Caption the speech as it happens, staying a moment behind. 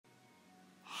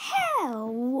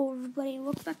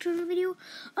welcome back to another video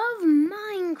of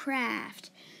Minecraft.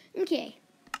 Okay,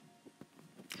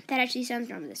 that actually sounds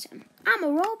normal this time. I'm a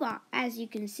robot, as you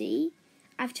can see.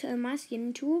 I've turned my skin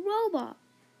into a robot.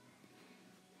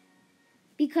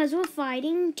 Because we're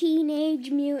fighting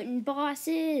teenage mutant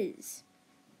bosses.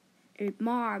 Or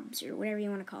mobs, or whatever you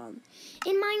want to call them.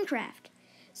 In Minecraft.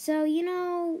 So, you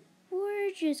know,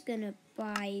 we're just gonna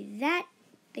buy that.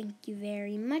 Thank you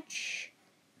very much.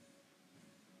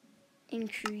 And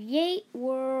create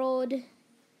world.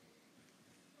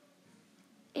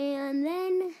 And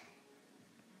then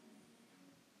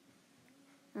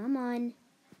I'm on.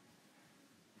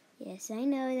 Yes, I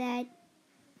know that.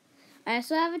 I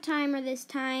also have a timer this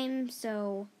time,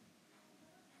 so.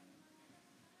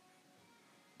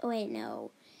 Oh wait,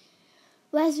 no.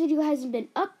 Last video hasn't been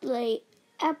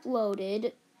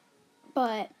uploaded,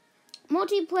 but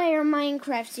multiplayer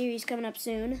Minecraft series coming up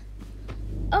soon.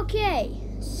 Okay,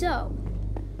 so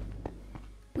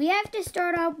we have to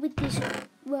start out with this,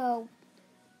 well,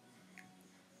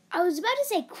 I was about to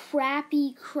say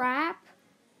crappy crap,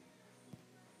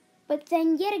 but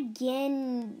then yet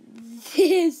again,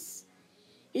 this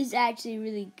is actually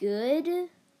really good,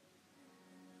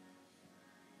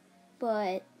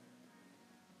 but,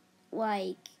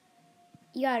 like,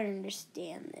 you gotta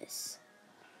understand this.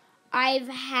 I've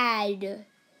had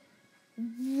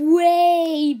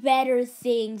way better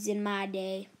things in my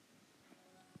day.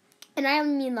 And I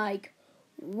mean, like,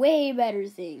 way better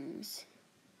things.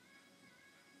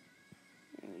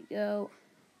 There we go.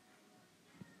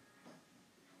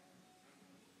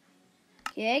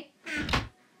 Okay.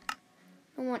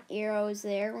 I want arrows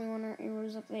there. We want our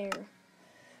arrows up there.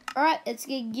 Alright, let's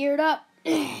get geared up.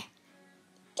 Yeah.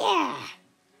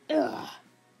 Ugh.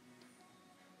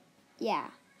 Yeah.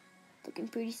 Looking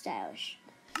pretty stylish.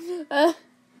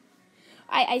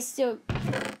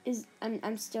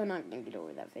 I'm still not gonna get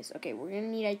over that face. Okay, we're gonna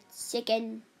need a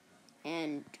chicken,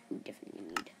 and we definitely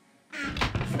need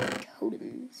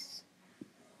totems.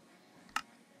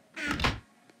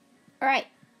 Alright,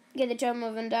 get the totem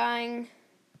of undying.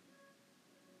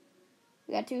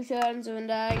 We got 2 totems of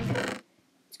undying.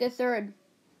 Let's get 3rd.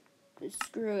 Just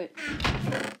screw it.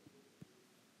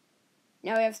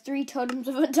 Now we have 3 totems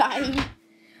of undying.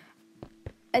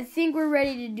 I think we're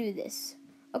ready to do this.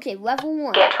 Okay, level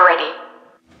 1. Get ready.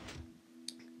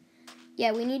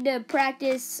 Yeah, we need to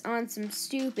practice on some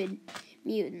stupid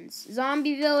mutants.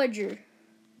 Zombie villager.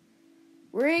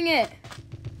 Bring it.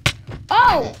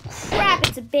 Oh, crap,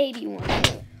 it's a baby one.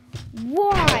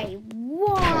 Why?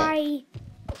 Why?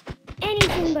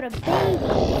 Anything but a baby.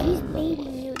 These baby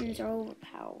mutants are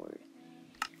overpowered.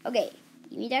 Okay,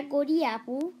 give me that goldy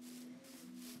apple.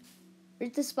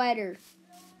 Where's the spider?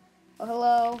 Oh,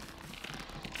 hello.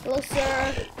 Hello,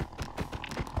 sir.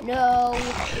 No.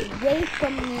 Away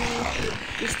from me.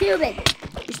 You're stupid.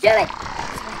 You're stupid.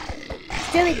 You're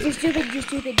stupid. You're stupid. You're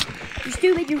stupid. You're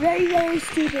stupid. You're very, very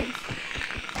stupid.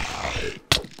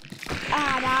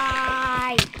 Ah,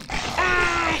 die.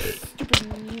 Ah, stupid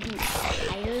mutant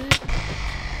spider.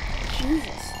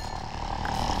 Jesus.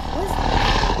 What's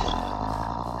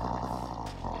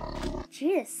that?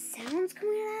 Jesus, sounds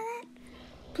coming out of that?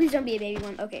 Please don't be a baby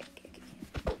one. Okay.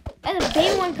 That's a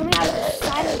baby one coming out of the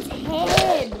side of his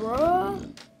head, bro.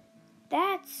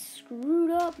 That's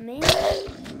screwed up, man.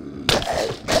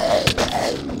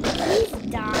 Please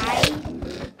die.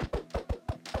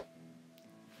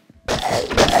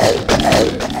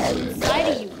 Inside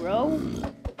of you, bro.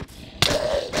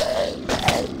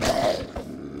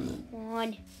 Come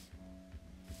on.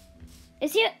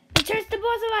 It's here. It turns to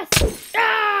both of us.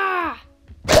 Ah!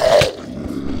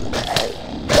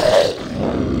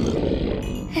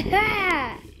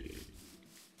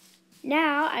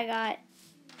 Now I got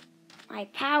my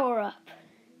power up.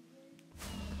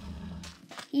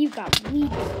 You got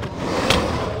weak.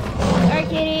 Sorry,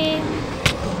 kitty.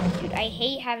 Dude, I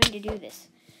hate having to do this.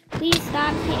 Please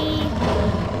stop, kitty.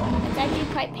 It's actually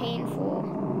quite painful.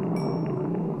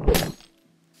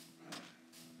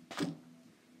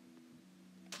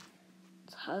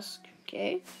 It's husk,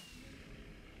 okay.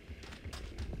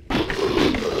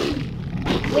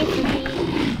 Wait for me.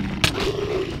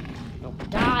 Don't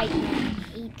die. I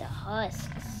hate the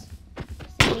husks.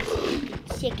 It makes me eat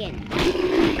chicken.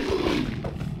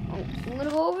 Oh, I'm gonna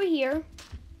go over here.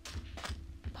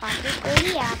 Pop this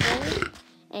golden apple.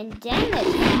 And then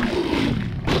let's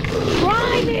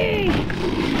try me!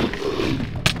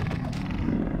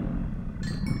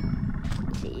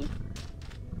 See?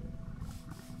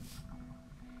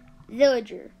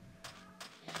 Villager.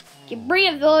 Get bring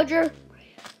it, villager.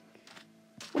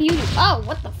 What do you do? Oh,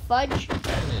 what the fudge?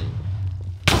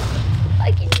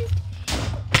 I can just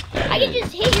I can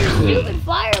just hit your stupid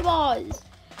fireballs.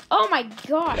 Oh my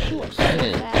gosh, you are so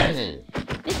fast.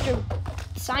 Mr.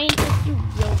 Scientist, you're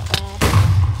real fast.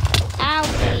 Ow,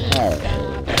 please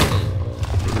stop.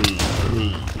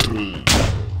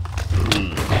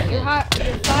 Your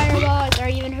fireballs are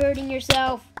even hurting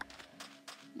yourself.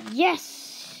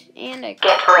 Yes! And I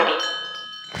Get ready.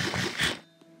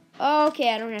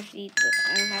 Okay, I don't have to eat this.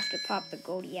 I don't have to pop the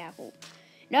goldy apple.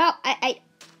 No,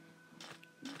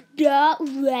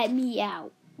 don't let me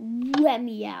out. Let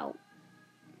me out.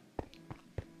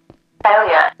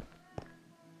 Failure.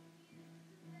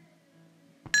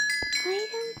 I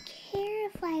don't care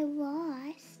if I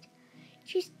lost.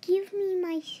 Just give me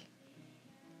my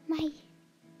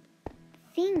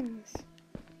things.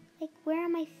 Like, where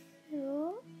am I?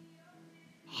 Hello?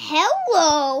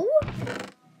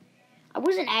 I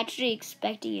wasn't actually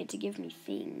expecting it to give me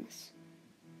things.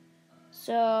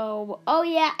 So, oh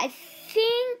yeah, I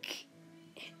think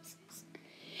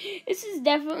this is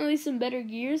definitely some better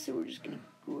gear, so we're just gonna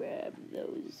grab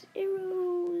those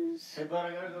arrows. Hey, bud,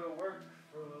 I gotta go to work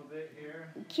for a little bit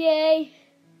here. Okay.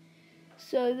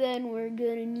 So then we're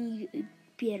gonna need a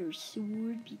better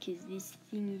sword because this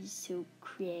thing is so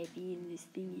crappy and this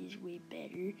thing is way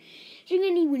better. So we're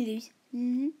gonna need one of those.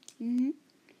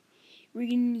 We're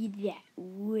gonna need that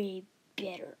way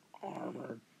better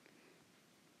armor.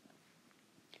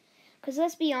 Because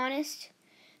let's be honest,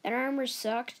 that armor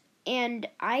sucked, and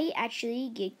I actually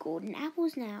get golden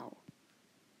apples now.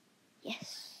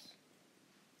 Yes.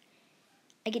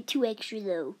 I get 2 extra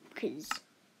though, because,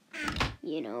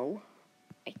 you know,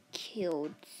 I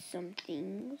killed some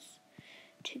things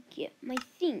to get my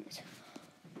things.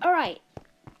 Alright.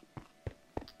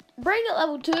 Bring it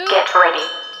level 2. Get ready.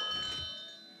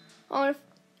 Oh, if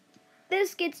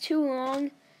this gets too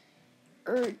long,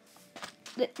 or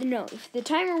no, if the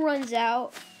timer runs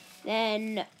out,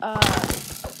 then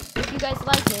if you guys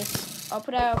like this, I'll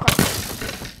put out a part 2.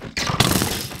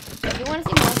 So if you want to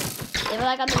see more, leave a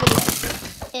like on the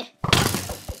video.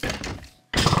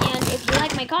 And if you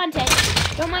like my content,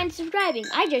 don't mind subscribing.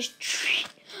 I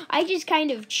just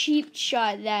kind of cheap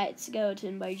shot that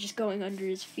skeleton by just going under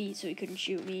his feet so he couldn't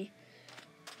shoot me.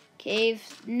 Cave.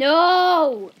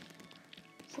 No!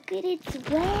 Look at its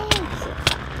legs.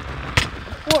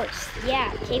 Of course,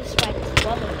 yeah, cave spiders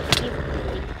love it. They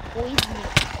poison it.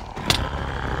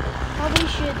 Probably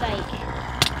should,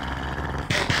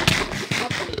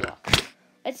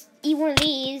 let's eat one of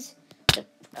these.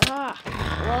 Whoa.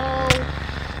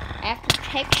 I have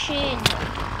protection.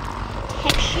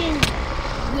 Protection.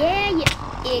 Yeah, you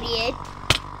idiot.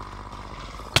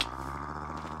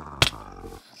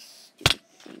 Stupid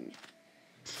thing.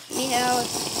 Anyhow,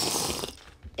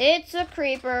 it's a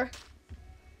creeper.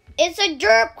 It's a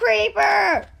derp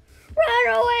creeper! Run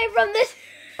away from this!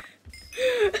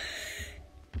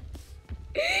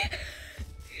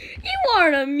 You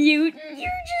aren't a mutant,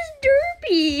 you're just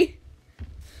derpy!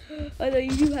 Although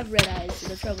you do have red eyes, so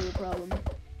that's probably a problem.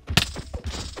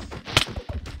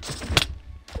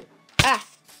 Ah!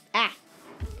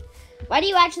 Why do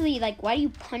you actually, why do you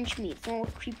punch me? It's not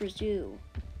what creepers do.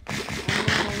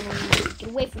 Get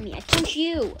away from me, I punch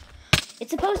you! It's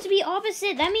supposed to be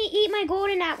opposite. Let me eat my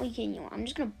golden apple. I'm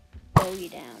just gonna bow you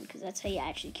down because that's how you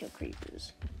actually kill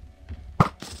creepers.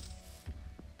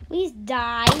 Please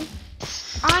die.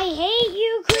 I hate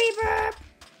you, creeper.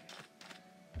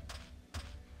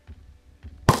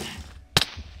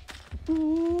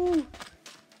 Ooh.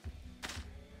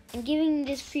 I'm giving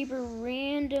this creeper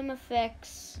random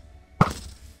effects.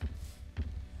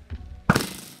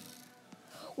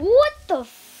 What the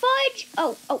fudge?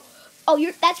 Oh,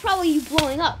 that's probably you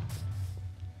blowing up.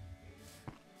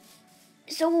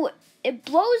 So it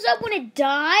blows up when it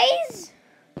dies?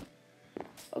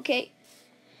 Okay.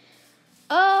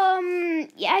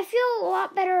 Yeah, I feel a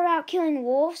lot better about killing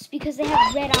wolves because they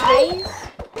have red eyes.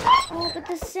 Oh, but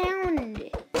the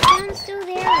sound's still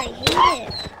there. I hate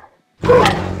it.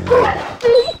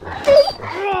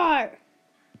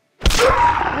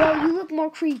 Well, you look more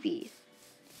creepy.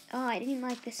 Oh, I didn't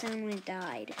like the sound when it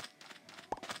died.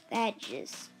 That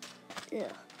just,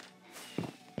 ugh.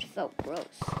 It felt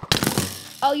gross.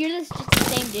 Oh, you're just the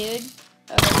same dude?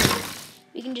 Okay.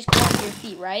 We can just go off your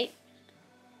feet, right?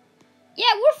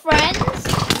 Yeah, we're friends.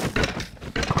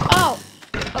 Oh,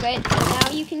 okay, so now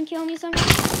you can kill me somehow?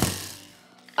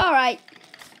 Alright.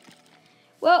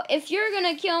 Well, if you're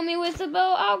gonna kill me with a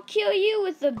bow, I'll kill you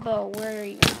with a bow. Where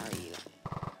even are you?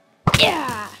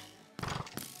 Yeah!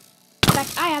 In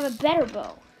fact, I have a better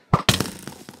bow.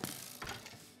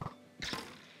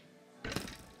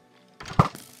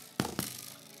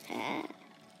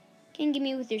 Can't get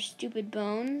me with your stupid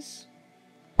bones.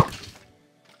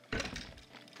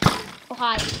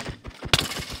 hide.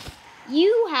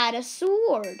 You had a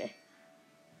sword.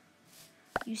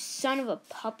 You son of a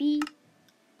puppy.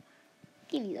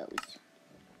 Give me those.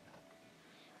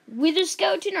 Wither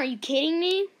skeleton, are you kidding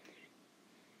me?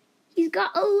 He's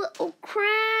got a little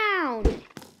crown.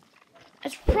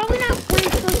 That's probably not what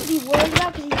he's supposed to be worried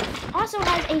about because he also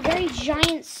has a very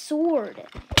giant sword.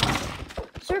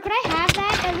 Sir, could I have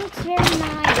that? That looks very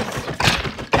nice.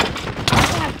 I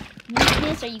also have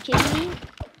weakness. Are you kidding me?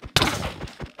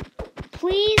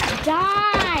 Please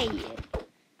die.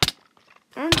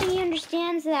 I don't think he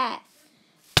understands that.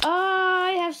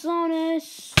 I have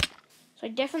slowness. So I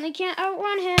definitely can't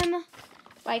outrun him.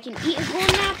 But I can eat a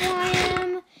golden apple on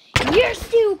him. You're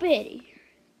stupid.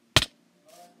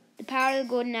 The power of the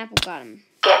golden apple got him.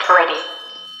 Get ready.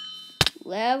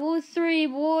 Level 3,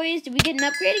 boys. Did we get an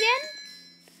upgrade again?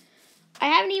 I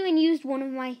haven't even used one of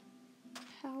my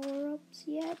power-ups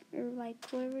yet. Or like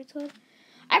whatever it's called.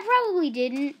 I probably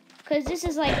didn't. Because this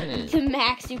is like the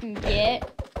max you can get.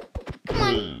 Come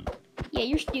on. Yeah,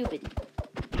 you're stupid.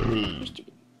 You're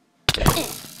stupid.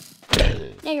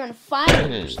 Now you're on fire.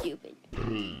 You're stupid. So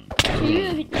you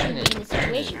shouldn't be in this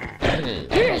situation.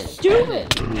 You're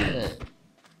stupid.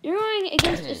 You're going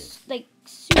against a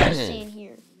Super Saiyan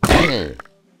here.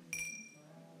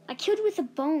 I killed you with a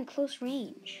bow in close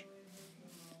range.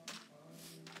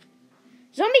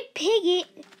 Zombie piggy.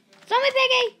 Zombie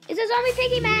piggy. It's a zombie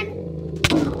piggy, man.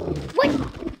 What?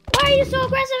 Why are you so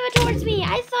aggressive towards me?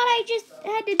 I thought I just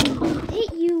had to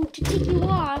hit you to take you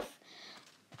off.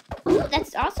 Ooh,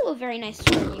 that's also a very nice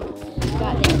sword you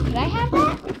got there. Could I have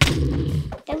that?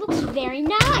 That looks very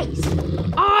nice.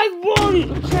 I want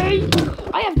it, okay?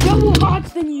 I have double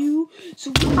hearts than you,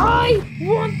 so I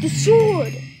want the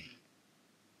sword.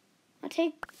 I'll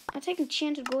take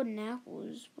enchanted golden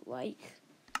apples, but like,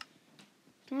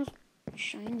 it's not as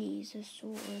shiny as a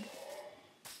sword.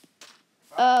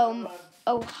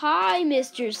 Oh, hi,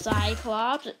 Mr.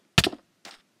 Cyclops.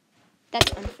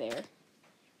 That's unfair.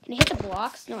 Can I hit the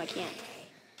blocks? No, I can't.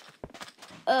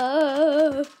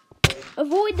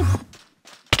 Avoid the...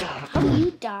 How do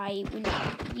you die when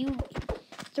you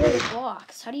throw the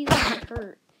blocks? How do you get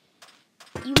hurt?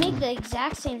 You make the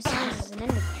exact same sounds as an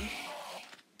enderman.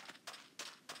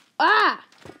 Ah!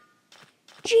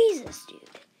 Jesus,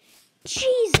 dude.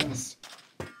 Jesus.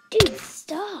 Dude,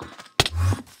 stop.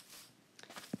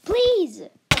 Please.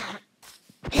 Stop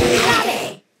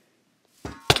it.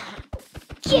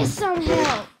 Get some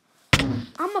help.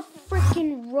 I'm a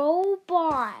freaking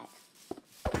robot.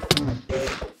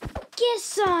 Get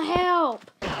some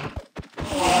help.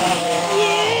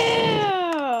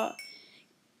 Yeah.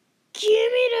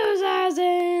 Give me those eyes,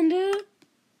 Ender.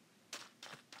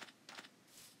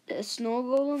 A snow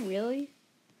golem, really?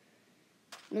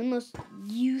 One of the most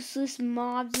useless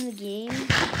mobs in the game.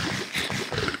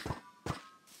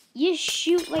 You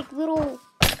shoot like little...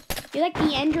 You're like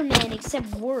the Enderman,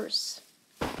 except worse.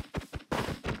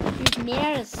 You're made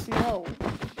out of snow.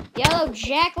 Yellow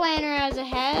jack-lantern has a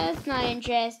head. That's not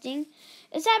interesting.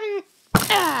 It's happened...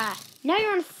 Ah! Now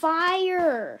you're on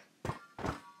fire.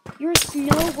 You're a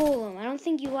snow golem. I don't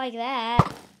think you like that.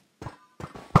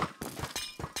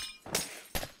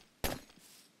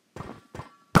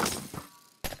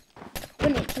 Wait a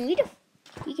minute, can we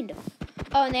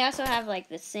Oh, and they also have like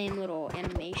the same little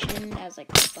animation as like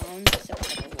the bones, except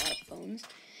for like a lot of bones.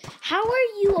 How are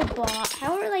you a bot?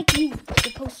 How are like you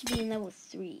supposed to be in level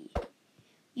 3?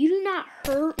 You do not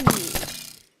hurt me.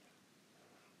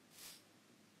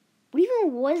 What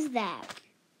even was that?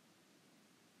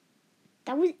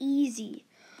 That was easy.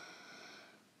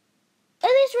 At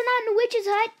least we're not in a witch's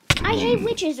hut. I hate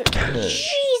witches.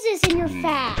 Jesus, and you're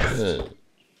fast.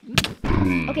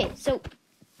 Okay, so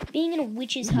being in a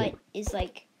witch's hut is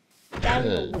like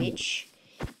battling a witch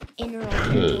in her own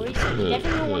territory. So you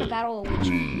definitely don't want to battle a witch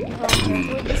in her own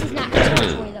territory. This is not her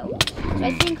territory though. So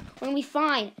I think we're gonna be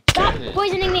fine. Stop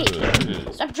poisoning me!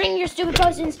 Stop drinking your stupid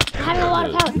potions and having a lot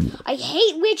of power. I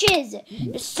hate witches!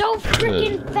 They're so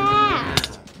freaking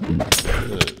fast!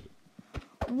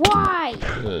 Why?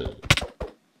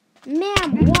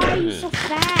 Ma'am, why are you so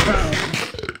fast?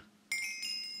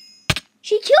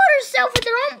 She killed herself with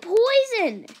her own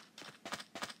poison!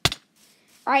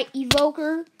 Alright,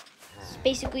 Evoker. It's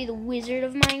basically the wizard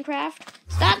of Minecraft.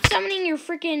 Stop summoning your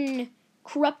freaking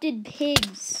corrupted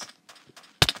pigs.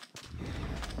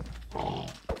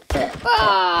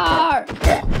 Are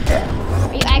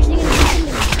you actually gonna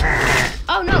do something?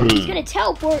 Oh no, he's gonna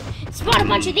teleport, spawn a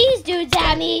bunch of these dudes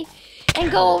at me, and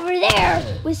go over there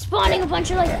with spawning a bunch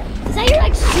of like... Is that your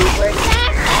like super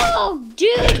attack? Oh,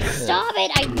 dude, stop it!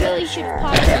 I really should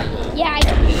pop it. Yeah,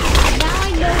 now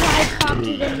I know why I popped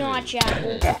the notch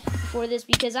apple. before this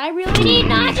because I really need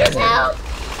Notch's help.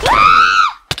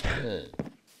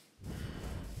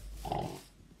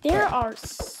 There are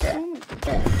so many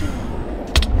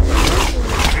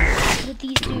with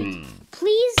these dudes.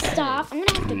 Please stop. I'm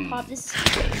gonna have to pop this.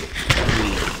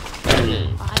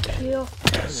 I feel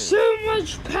so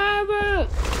much power.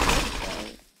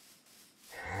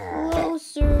 Hello,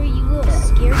 sir. You little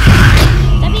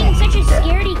scaredy. Stop being such a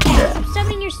scaredy cat. Stop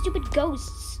summoning your stupid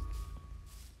ghosts.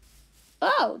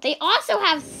 Oh, they also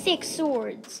have thick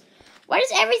swords. Why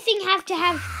does everything have to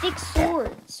have thick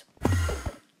swords?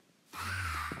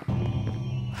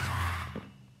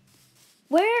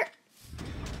 Where?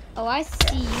 Oh, I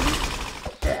see you.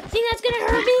 Think that's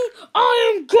gonna hurt me?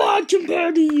 I am God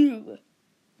compared to you.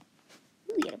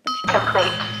 Ooh, we got a bunch of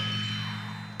Complete.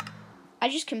 I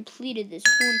just completed this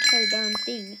whole entire darn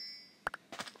thing.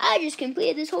 I just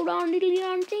completed this whole darn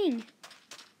thing.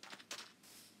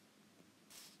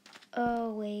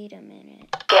 Oh, wait a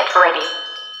minute. Get ready.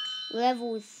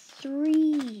 Level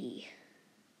 3.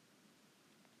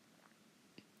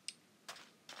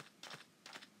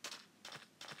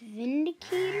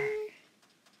 Vindicator?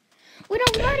 Wait, no,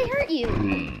 we already hurt you.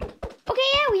 Okay,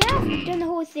 yeah, we have done the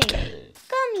whole thing.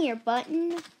 Come here,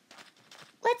 Button.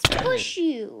 Let's push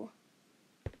you.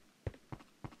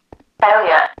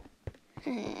 Failure.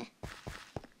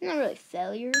 Not really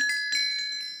failure.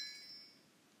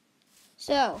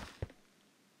 So.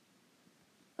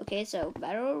 Okay, so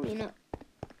Battle Arena.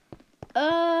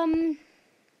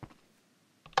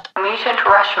 Mutant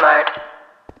rush mode.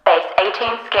 Face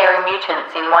 18 scary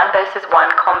mutants in 1 versus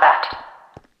 1 combat.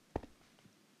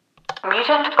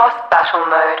 Mutant boss battle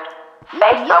mode.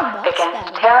 Face off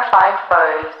against terrifying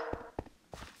foes.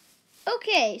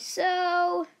 Okay,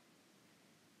 so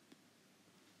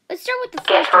let's start with the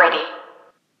Get first ready.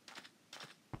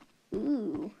 one.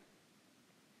 Ooh.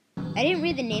 I didn't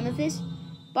read the name of this.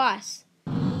 Boss.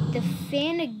 The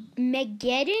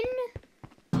Fanageddon?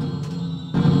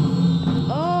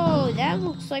 Oh, that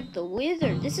looks like the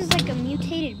Wither. This is like a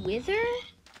mutated Wither?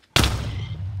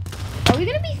 Are we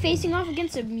gonna be facing off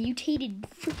against a mutated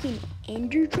freaking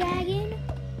Ender Dragon?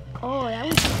 Oh, that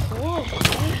would be horrible,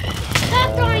 right?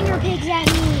 Stop throwing your pigs at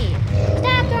me!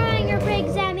 Stop throwing your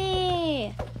pigs at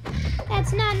me!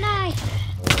 That's not nice.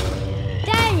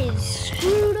 That is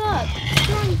screwed up.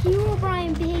 Throwing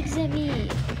Herobrine pigs at me.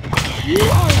 You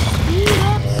are screwed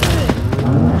up, sir.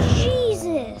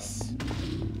 Jesus.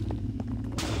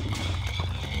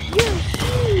 You're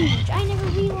huge. I never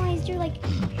realized you're like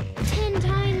 10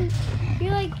 times,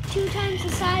 you're like 2 times the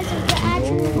size of the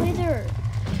actual Wither.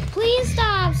 Please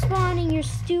stop spawning your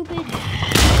stupid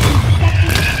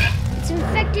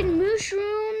infected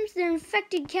mushrooms, they're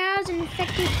infected cows, and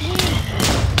infected pigs.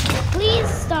 Please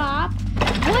stop.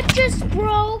 What just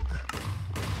broke?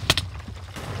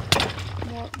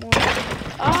 More.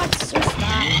 Oh, it's so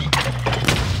stop.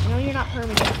 No, you're not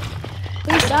permanent.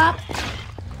 Please stop.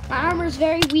 My armor's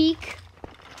very weak.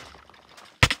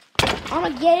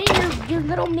 Armageddon, your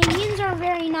little minions are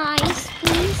very nice.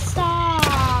 Please stop.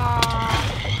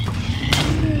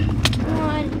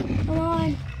 Come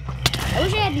on. I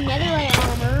wish I had netherite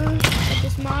armor, but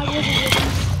this mod wasn't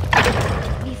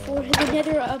released before the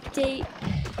nether update.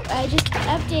 I just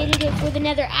updated it for the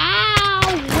nether. Ow!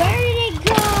 Where did it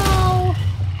go?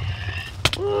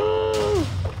 Ooh!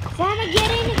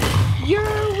 Armageddon, you're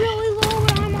really low,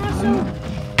 and I'm also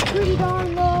pretty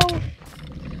darn low.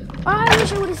 I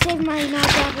wish I would have saved my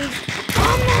knockoffers.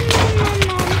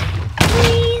 Nom.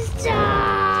 Please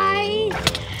die!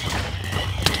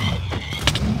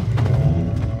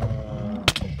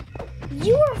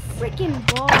 You are freaking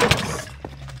boss.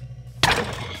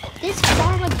 This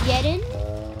Armageddon?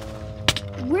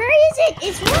 Where is it?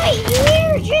 It's right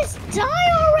here! Just die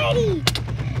already!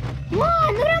 Come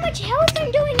on, look how much health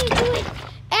I'm doing into it!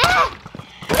 Ah!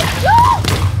 Let's go!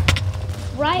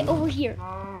 Right over here.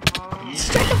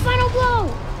 Strike the final blow!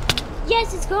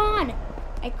 Yes, it's gone!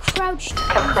 I crouched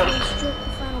and struck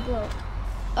the final blow.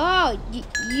 Oh,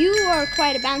 you are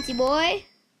quite a bouncy boy.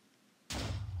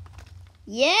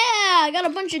 Yeah, I got a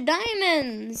bunch of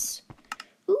diamonds.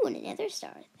 Ooh, and a nether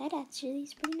star. That actually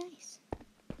is pretty nice.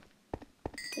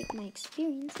 Take my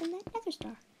experience in that nether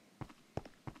star.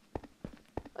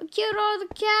 I killed all the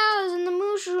cows and the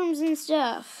mushrooms and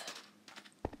stuff.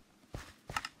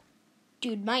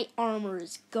 Dude, my armor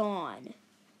is gone.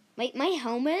 My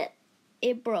helmet,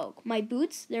 it broke. My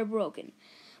boots, they're broken.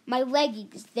 My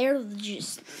leggings, they're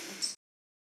just...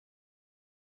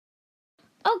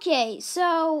 Okay,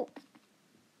 so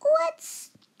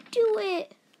let's do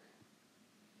it.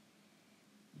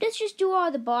 Let's just do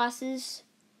all the bosses.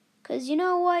 Because you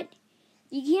know what?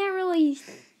 You can't really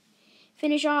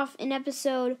finish off an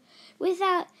episode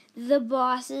without the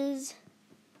bosses.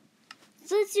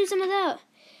 So let's do some of those.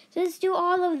 So let's do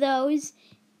all of those,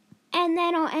 and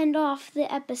then I'll end off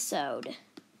the episode.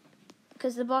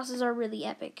 Because the bosses are really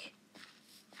epic.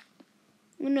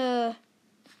 I'm gonna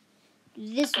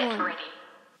do this Get one. ready.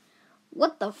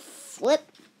 What the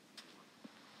flip?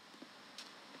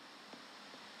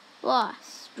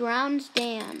 Boss, drowned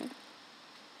Dan.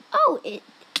 Oh,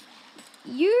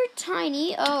 you're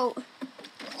tiny. Oh,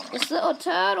 it's little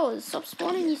turtles. Stop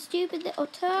spawning, you stupid little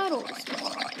turtles.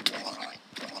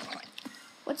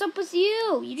 What's up with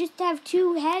you? You just have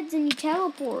 2 heads and you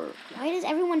teleport. Why does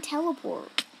everyone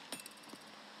teleport?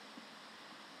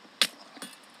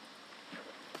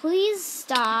 Please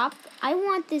stop. I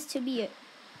want this to be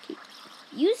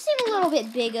You seem a little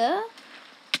bit bigger.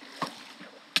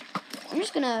 I'm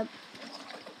just gonna...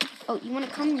 Oh, you want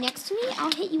to come next to me?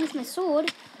 I'll hit you with my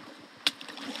sword.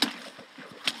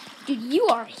 Dude, you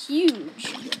are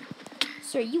huge.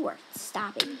 Sir, you are...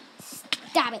 Stop it.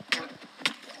 Stop it.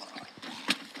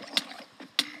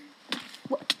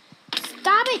 What?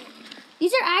 Stop it.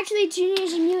 These are actually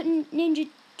Teenage Mutant Ninja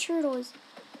Turtles.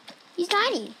 He's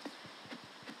tiny.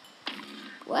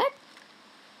 What?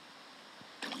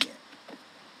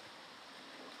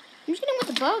 I'm just gonna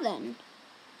with the bow then.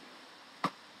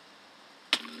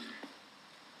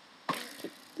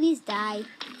 Please die.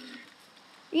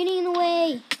 You're getting in the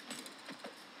way.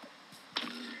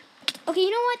 Okay, you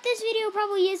know what? This video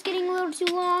probably is getting a little too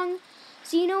long.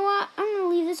 So you know what? I'm gonna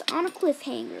leave this on a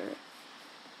cliffhanger.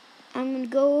 I'm gonna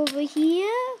go over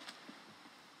here.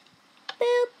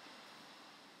 Boop.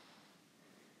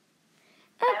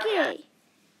 Okay.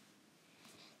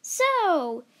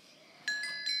 So,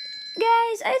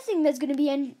 guys, I think that's gonna be the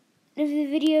end of the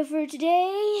video for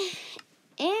today.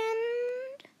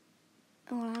 And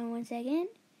hold on one second.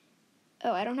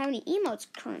 Oh, I don't have any emotes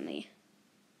currently.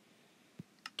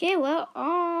 Okay, well,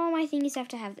 all my thingies have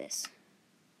to have this.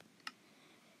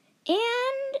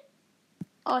 And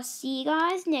I'll see you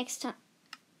guys next time.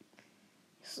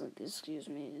 Excuse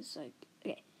me, it's like,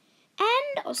 okay.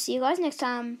 And I'll see you guys next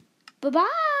time.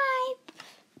 Bye-bye.